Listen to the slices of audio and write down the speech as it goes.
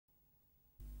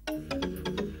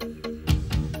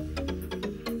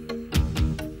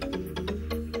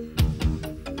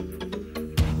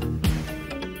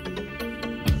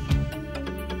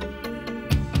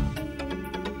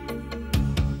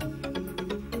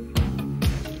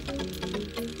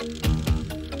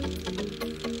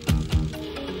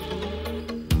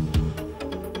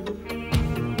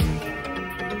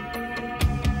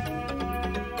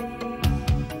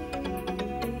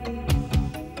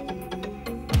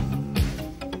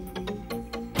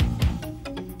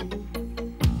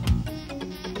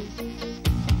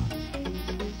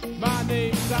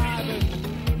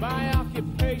driving. My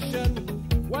occupation,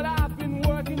 well, I've been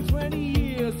working 20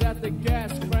 years at the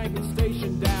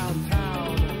Gaskrankinstation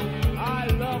downtown. I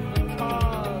love the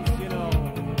cars, you know.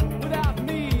 Without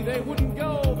me, they wouldn't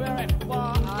go very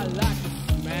far. I like the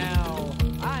smell.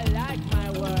 I like my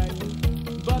wife.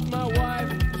 But my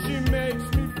wife, she makes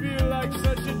me feel like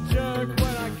such a jerk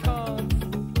when I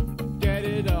can't get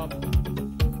it up.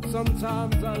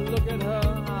 Sometimes I look at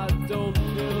her, I don't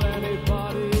feel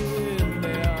anybody in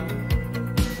there.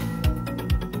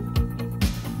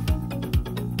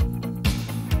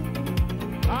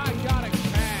 I got a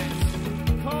cat,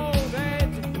 cold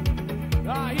Ed.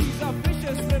 He's a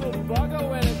vicious little bugger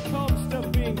when it comes to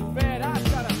being fed. I've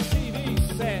got a TV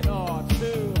set or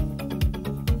two,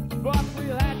 but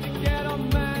we'll have to get a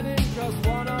man in, 'cause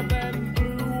one of them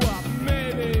blew up.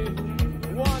 Maybe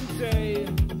one day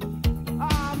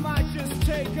I might just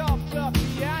take up the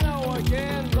piano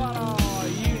again, but oh,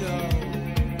 you know,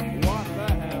 what the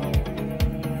hell.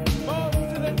 Most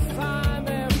of the time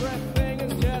everything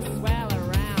is just swell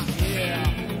around here.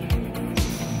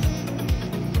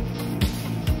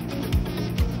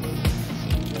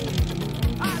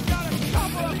 I've got a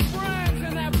couple of friends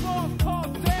and they're both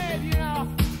cold dead, you know.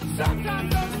 Sometimes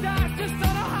those guys just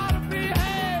don't know how to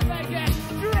behave. They get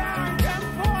drunk and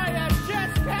boy, you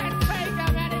just can't take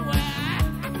them anywhere.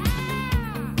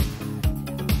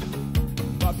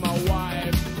 But my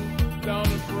wife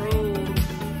don't approve,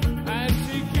 and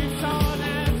she keeps on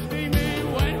asking me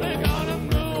when we're gonna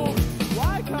move.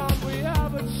 Why can't we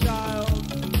have a child?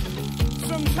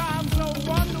 Sometimes I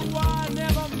wonder why I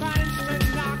never managed to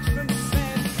knock some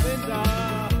sense into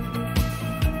her.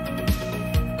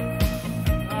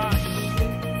 Ah,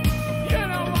 shit. You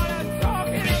know what I'm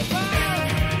talking about.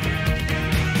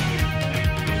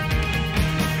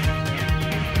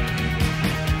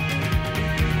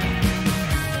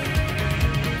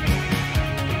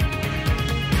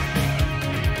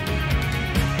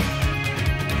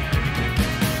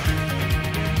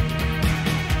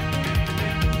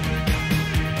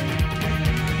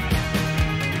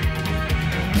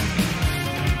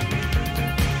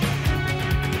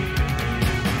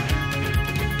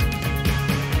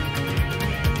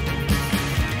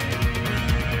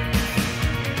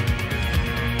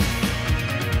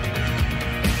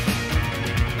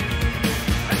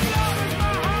 As long as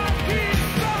my heart keeps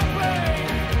pumping,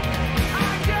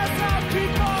 I guess I'll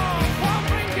keep on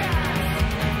pumping gas.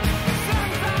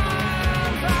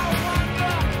 Sometimes I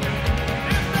wonder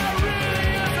if there really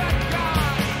is a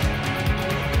God.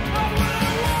 But when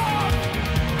I walk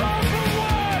home from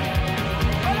work,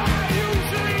 but I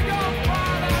usually go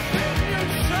by that big new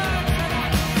church and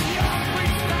that young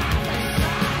star that's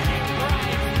shining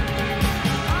bright.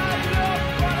 I look,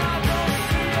 but I don't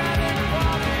see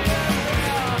anybody in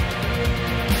there.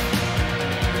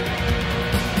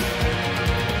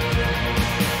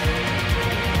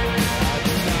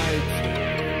 Tonight,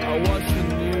 I watch the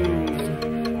news,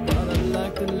 but I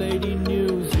like the lady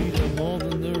news even more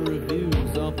than the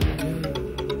reviews of the day.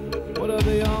 What are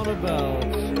they on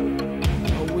about?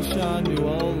 I wish I knew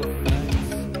all the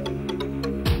facts,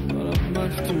 but I'm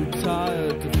much too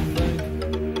tired to think.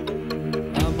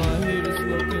 And my head is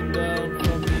looking down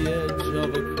from the edge of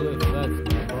a cliff. That's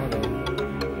my motto.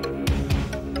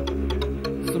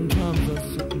 Sometimes I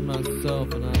sit in myself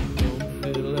and I